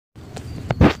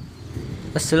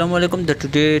Assalamu alaikum. The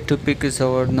today topic is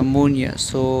our pneumonia.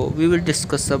 So we will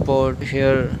discuss about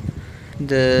here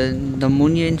the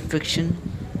pneumonia infection,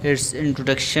 its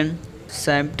introduction,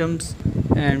 symptoms,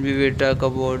 and we will talk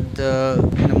about the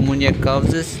pneumonia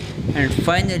causes, and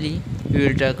finally we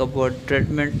will talk about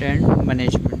treatment and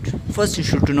management. First, you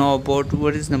should know about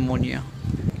what is pneumonia.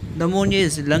 Pneumonia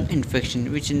is lung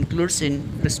infection which includes in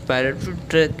respiratory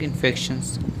tract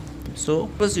infections. So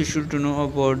first you should know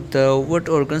about the what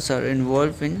organs are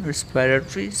involved in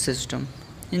respiratory system.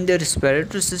 In the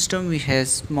respiratory system we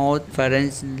have mouth,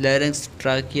 pharynx, larynx,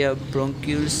 trachea,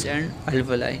 bronchioles and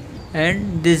alveoli.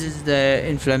 And this is the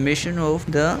inflammation of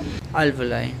the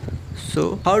alveoli.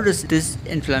 So how does this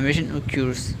inflammation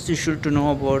occurs? So you should to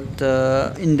know about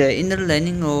the in the inner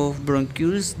lining of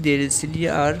bronchioles there is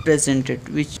cilia are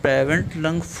presented which prevent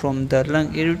lung from the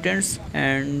lung irritants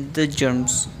and the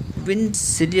germs. When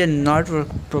cilia not work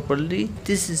properly,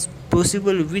 this is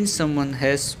possible when someone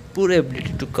has poor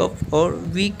ability to cough or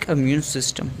weak immune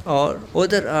system, or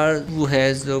other are who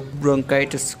has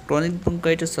bronchitis, chronic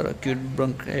bronchitis or acute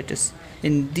bronchitis.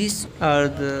 In these are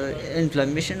the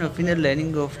inflammation of inner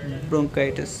lining of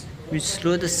bronchitis which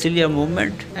slow the cilia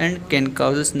movement and can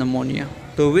cause pneumonia.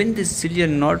 So when the cilia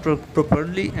not work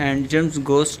properly and germs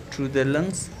goes to the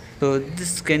lungs, so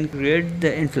this can create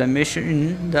the inflammation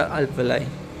in the alveoli,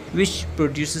 which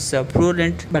produces a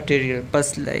purulent bacterial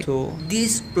pus-like. So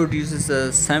these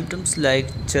produces symptoms like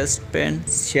chest pain,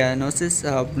 cyanosis,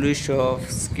 bluish of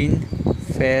skin,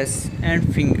 face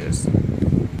and fingers,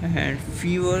 and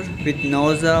fever with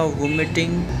nausea,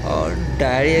 vomiting or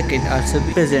diarrhea can also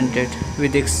be presented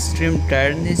with extreme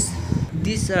tiredness.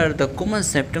 These are the common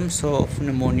symptoms of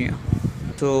pneumonia.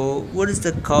 So, what is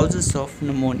the causes of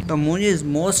pneumonia? Pneumonia is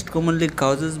most commonly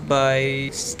caused by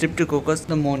Streptococcus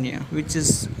pneumonia, which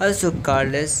is also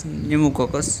called as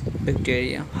pneumococcus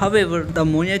bacteria. However,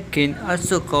 pneumonia can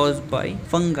also caused by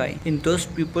fungi in those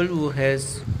people who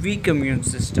has weak immune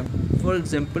system. For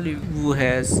example, who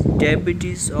has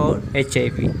diabetes or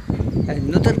HIV.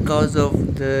 Another cause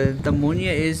of the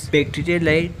pneumonia is bacteria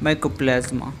like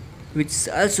Mycoplasma, which is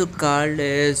also called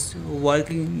as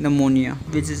walking pneumonia,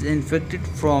 which is infected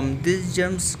from these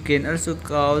germs can also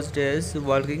caused as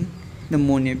walking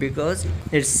pneumonia because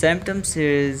its symptoms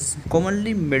is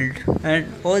commonly mild,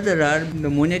 and other are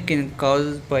pneumonia can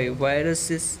caused by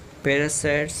viruses,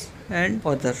 parasites and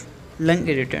other lung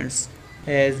irritants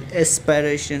as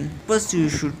aspiration. First you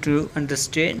should to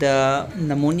understand the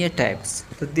pneumonia types.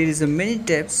 So there is a many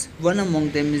types. One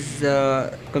among them is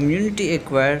community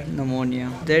acquired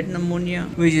pneumonia. That pneumonia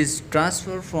which is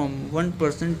transferred from one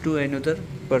person to another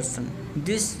person.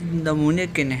 This pneumonia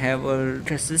can have a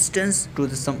resistance to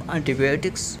some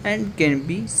antibiotics and can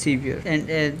be severe. And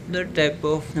another type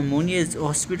of pneumonia is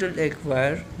hospital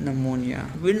acquired pneumonia.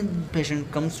 When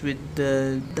patient comes with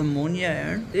the pneumonia,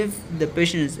 and if the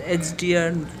patient is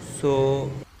XDR, so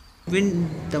when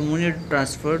the pneumonia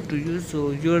transferred to you,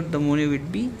 so your pneumonia will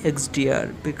be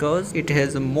XDR because it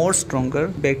has a more stronger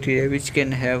bacteria which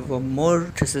can have a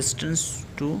more resistance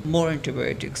to more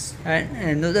antibiotics. And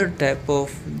another type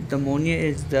of pneumonia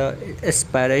is the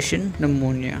aspiration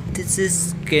pneumonia. This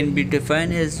is can be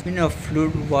defined as when a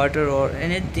fluid, water or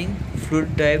anything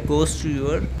fluid type goes to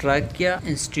your trachea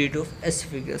instead of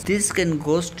esophagus. This can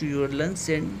goes to your lungs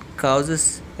and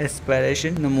causes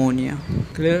aspiration pneumonia.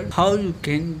 Clear? How you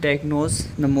can diagnose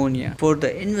pneumonia? For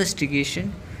the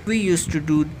investigation, we used to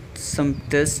do some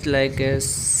tests like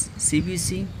as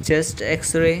CBC, chest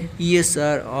X-ray,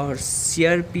 ESR or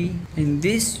CRP. In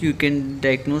this you can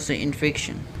diagnose an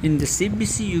infection. In the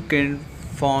CBC you can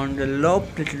find the low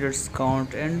platelets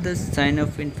count and the sign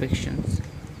of infections.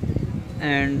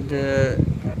 And the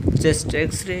chest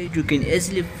X-ray you can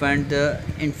easily find the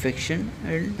infection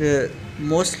and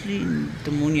mostly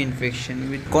pneumonia infection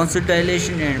with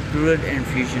consolidation and pleural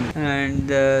effusion. And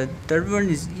the third one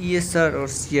is ESR or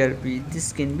CRP.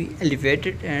 This can be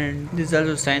elevated and this is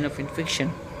also a sign of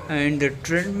infection. And the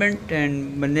treatment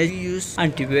and management use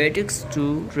antibiotics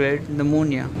to treat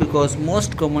pneumonia because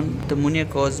most common pneumonia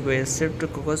caused by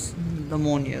Streptococcus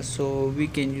pneumonia, so we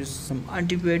can use some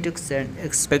antibiotics and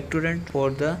expectorant for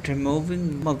the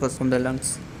removing mucus from the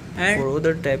lungs. And for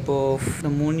other type of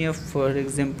pneumonia, for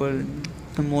example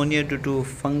pneumonia due to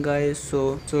fungi,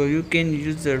 so you can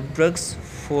use the drugs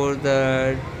for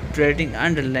the treating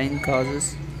underlying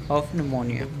causes of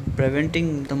pneumonia.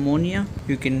 Preventing pneumonia,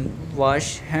 you can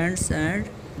wash hands and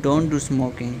don't do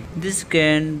smoking. This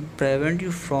can prevent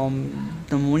you from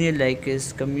pneumonia like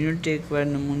is community acquired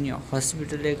pneumonia,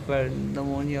 hospital acquired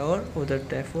pneumonia or other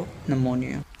type of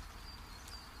pneumonia.